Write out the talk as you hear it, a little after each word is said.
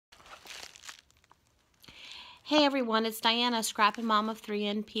Hey everyone, it's Diana, Scrappin' Mom of 3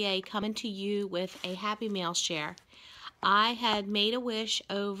 in PA, coming to you with a Happy Mail share. I had made a wish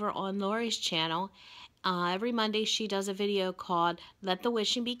over on Lori's channel. Every Monday she does a video called Let the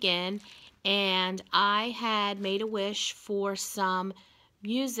Wishing Begin, and I had made a wish for some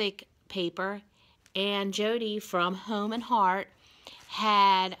music paper, and Jody from Home and Heart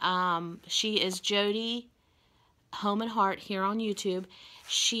had, she is Jody Hone and Heart here on YouTube.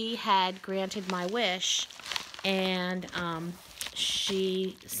 She had granted my wish, and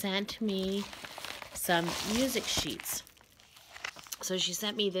she sent me some music sheets. So she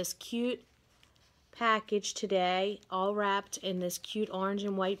sent me this cute package today, all wrapped in this cute orange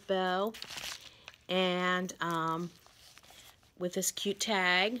and white bow, and with this cute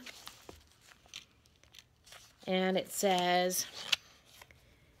tag. And it says,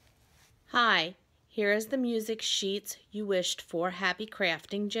 "Hi, here is the music sheets you wished for. Happy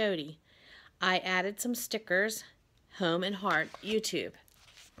crafting, Jody. I added some stickers, Home and Heart, YouTube."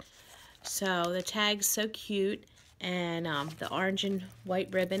 So the tag's so cute, and the orange and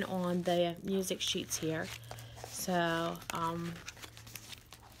white ribbon on the music sheets here. So I'll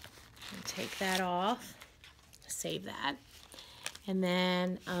take that off, save that, and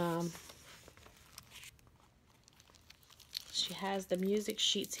then she has the music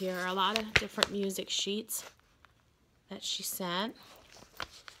sheets here, a lot of different music sheets that she sent.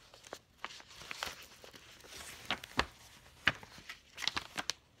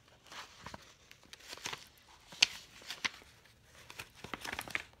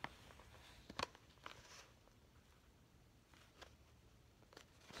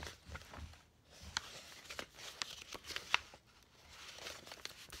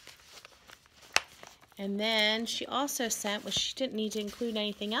 And then she also sent, well, she didn't need to include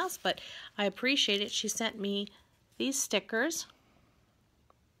anything else, but I appreciate it. She sent me these stickers.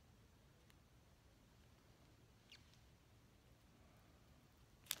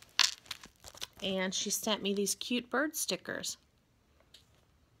 And she sent me these cute bird stickers.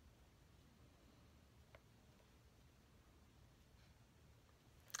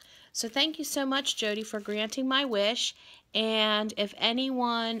 So thank you so much, Jody, for granting my wish. And if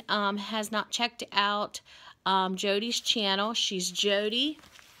anyone has not checked out Jody's channel, she's Jody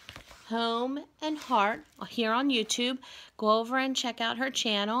Hone and Heart here on YouTube. Go over and check out her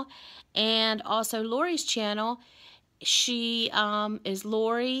channel. And also Lori's channel. She is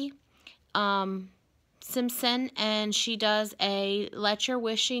Lori Simpson, and she does a Let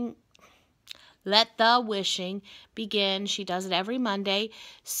the Wishing Begin. She does it every Monday.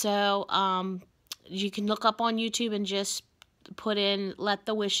 So you can look up on YouTube and just put in Let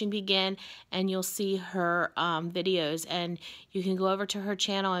the Wishing Begin, and you'll see her videos. And you can go over to her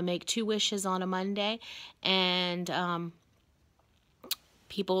channel and make 2 wishes on a Monday. And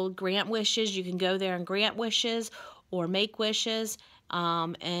people grant wishes. You can go there and grant wishes or make wishes.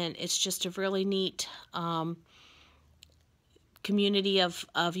 And it's just a really neat community of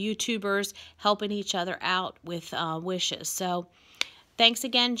YouTubers helping each other out with wishes. So thanks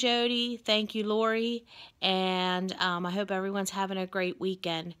again, Jody. Thank you, Lori. And I hope everyone's having a great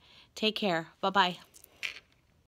weekend. Take care. Bye-bye.